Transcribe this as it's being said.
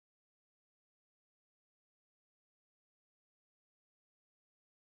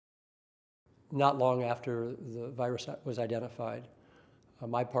not long after the virus was identified,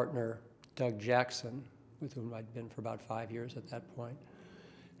 my partner, Doug Jackson, with whom I'd been for about 5 years at that point,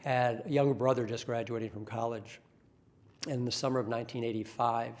 had a younger brother just graduating from college. In the summer of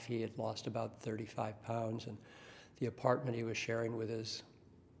 1985, he had lost about 35 pounds, and the apartment he was sharing with his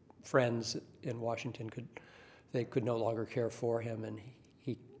friends in Washington they could no longer care for him, and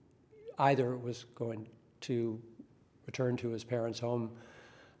he either was going to return to his parents' home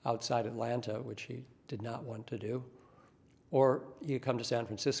outside Atlanta, which he did not want to do, or he could come to San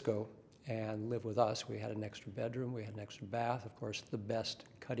Francisco and live with us. We had an extra bedroom, we had an extra bath. Of course, the best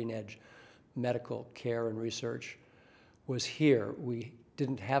cutting-edge medical care and research was here. We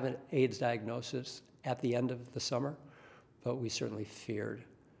didn't have an AIDS diagnosis at the end of the summer, but we certainly feared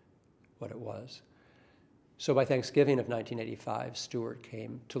what it was. So by Thanksgiving of 1985, Stuart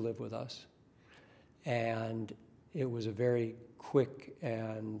came to live with us. And it was a very quick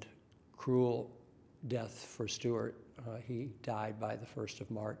and cruel death for Stuart. He died by the 1st of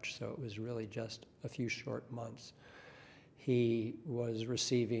March, so it was really just a few short months. He was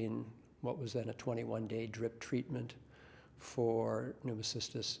receiving what was then a 21-day drip treatment for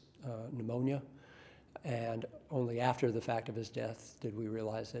pneumocystis pneumonia. And only after the fact of his death did we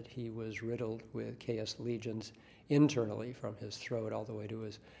realize that he was riddled with KS lesions internally from his throat all the way to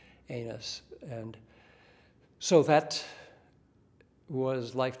his anus. And so that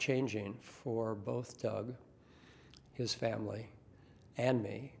was life-changing for both Doug, his family, and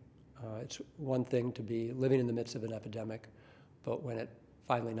me. It's one thing to be living in the midst of an epidemic, but when it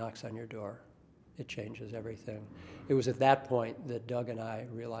finally knocks on your door, it changes everything. It was at that point that Doug and I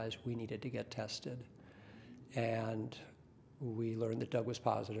realized we needed to get tested. And we learned that Doug was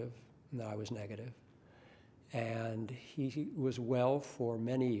positive, and that I was negative. And he was well for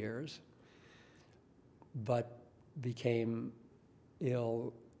many years, but became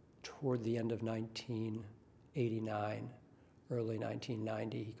ill toward the end of 1989, early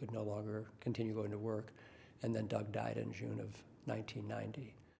 1990. He could no longer continue going to work, and then Doug died in June of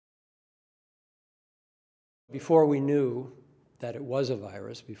 1990. Before we knew that it was a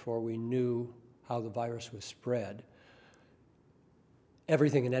virus, before we knew how the virus was spread,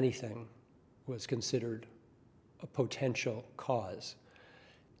 everything and anything was considered a potential cause.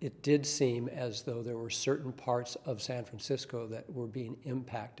 It did seem as though there were certain parts of San Francisco that were being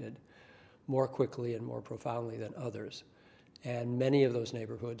impacted more quickly and more profoundly than others. And many of those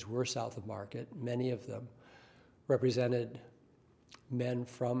neighborhoods were south of Market. Many of them represented men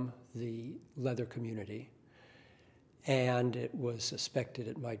from the leather community. And it was suspected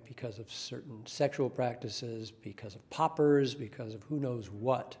it might be because of certain sexual practices, because of poppers, because of who knows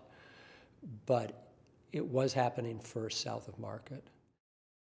what. But it was happening first south of Market.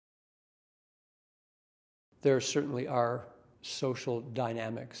 There certainly are social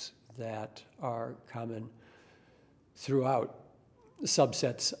dynamics that are common throughout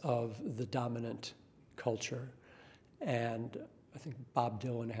subsets of the dominant culture. And I think Bob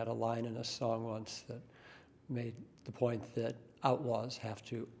Dylan had a line in a song once that made the point that outlaws have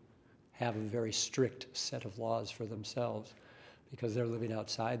to have a very strict set of laws for themselves because they're living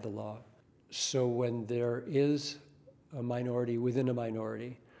outside the law. So when there is a minority within a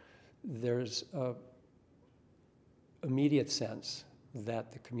minority, there's an immediate sense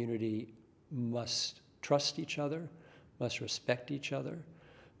that the community must trust each other, must respect each other,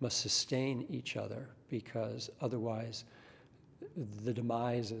 must sustain each other, because otherwise the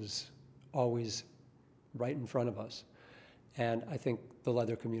demise is always right in front of us. And I think the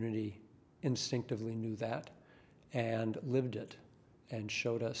leather community instinctively knew that and lived it and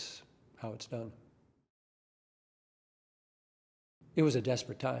showed us how it's done. It was a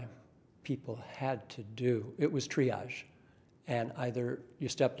desperate time. People had to do. It was triage. And either you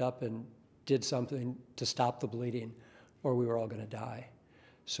stepped up and did something to stop the bleeding, or we were all going to die.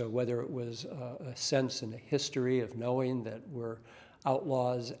 So whether it was a sense and a history of knowing that we're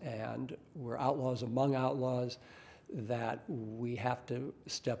outlaws and we're outlaws among outlaws, that we have to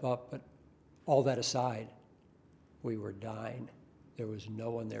step up, but all that aside, we were dying. There was no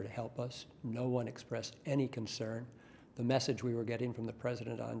one there to help us. No one expressed any concern. The message we were getting from the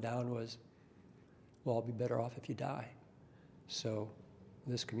president on down was, well, I'll be better off if you die. So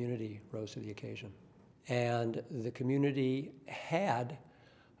this community rose to the occasion. And the community had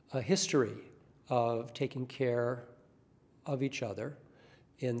a history of taking care of each other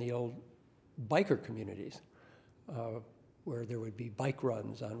in the old biker communities, where there would be bike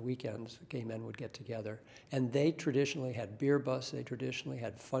runs on weekends. Gay men would get together. And they traditionally had beer busts. They traditionally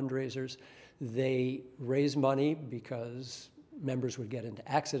had fundraisers. They raised money because members would get into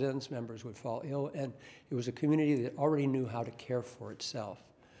accidents, members would fall ill, and it was a community that already knew how to care for itself.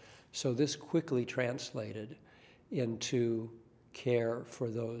 So this quickly translated into care for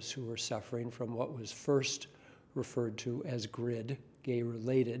those who were suffering from what was first referred to as GRID,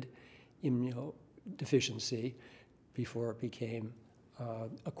 gay-related immunodeficiency, before it became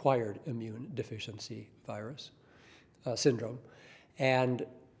acquired immune deficiency virus syndrome. And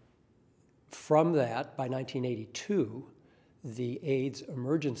from that, by 1982, the AIDS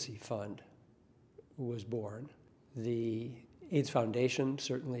Emergency Fund was born. The AIDS Foundation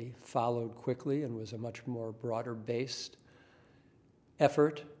certainly followed quickly and was a much more broader-based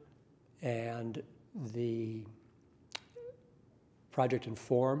effort, and the Project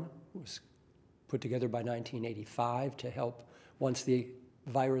Inform was put together by 1985 to help, once the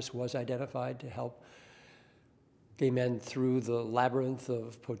virus was identified, to help gay men through the labyrinth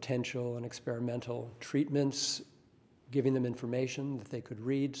of potential and experimental treatments, giving them information that they could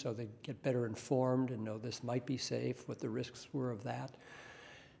read so they'd get better informed and know this might be safe, what the risks were of that.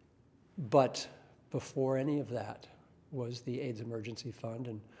 But before any of that was the AIDS Emergency Fund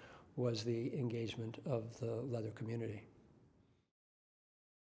and was the engagement of the leather community.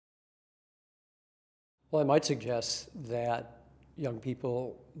 Well, I might suggest that young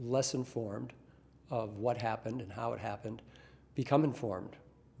people less informed of what happened and how it happened become informed,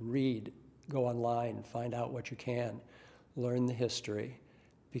 read, go online, find out what you can, learn the history,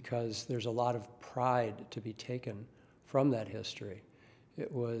 because there's a lot of pride to be taken from that history.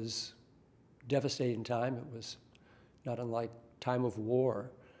 It was a devastating time. It was not unlike time of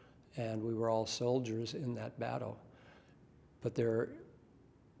war, and we were all soldiers in that battle. But there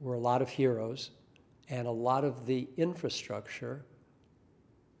were a lot of heroes, and a lot of the infrastructure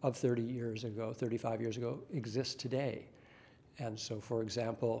of 30 years ago, 35 years ago, exists today. And so, for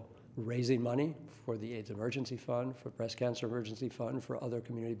example, raising money for the AIDS Emergency Fund, for Breast Cancer Emergency Fund, for other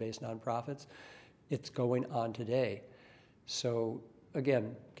community-based nonprofits, it's going on today. So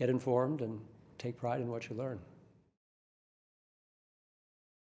again, get informed and take pride in what you learn.